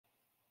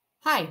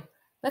Hi,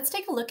 let's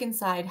take a look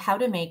inside how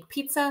to make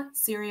pizza,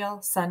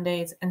 cereal,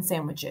 sundaes, and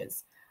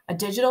sandwiches, a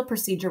digital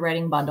procedure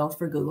writing bundle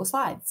for Google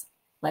Slides.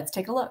 Let's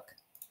take a look.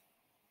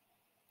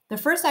 The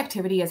first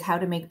activity is how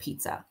to make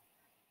pizza.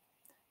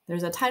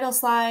 There's a title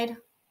slide,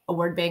 a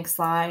word bank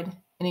slide,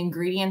 an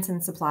ingredients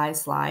and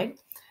supplies slide,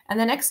 and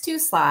the next two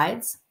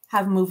slides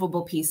have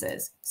movable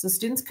pieces. So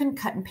students can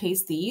cut and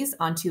paste these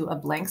onto a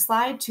blank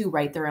slide to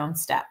write their own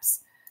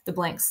steps. The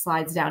blank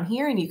slides down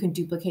here and you can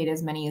duplicate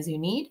as many as you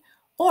need.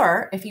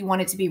 Or if you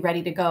want it to be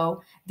ready to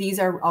go, these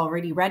are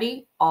already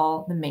ready,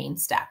 all the main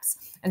steps,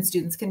 and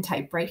students can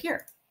type right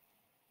here.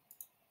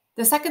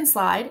 The second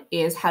slide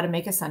is how to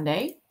make a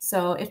sundae.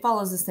 So it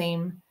follows the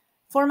same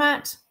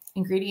format,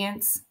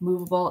 ingredients,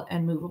 movable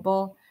and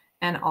movable,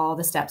 and all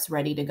the steps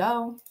ready to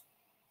go.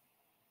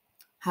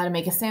 How to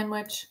make a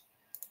sandwich,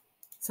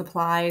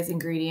 supplies,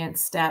 ingredients,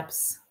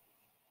 steps,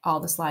 all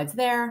the slides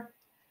there.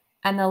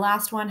 And the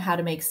last one, how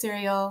to make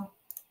cereal,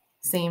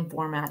 same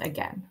format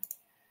again.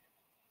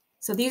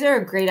 So these are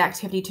a great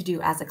activity to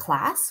do as a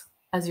class,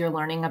 as you're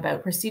learning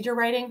about procedure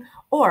writing,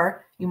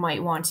 or you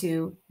might want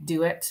to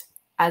do it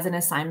as an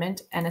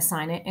assignment and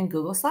assign it in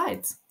Google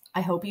Slides.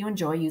 I hope you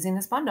enjoy using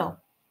this bundle.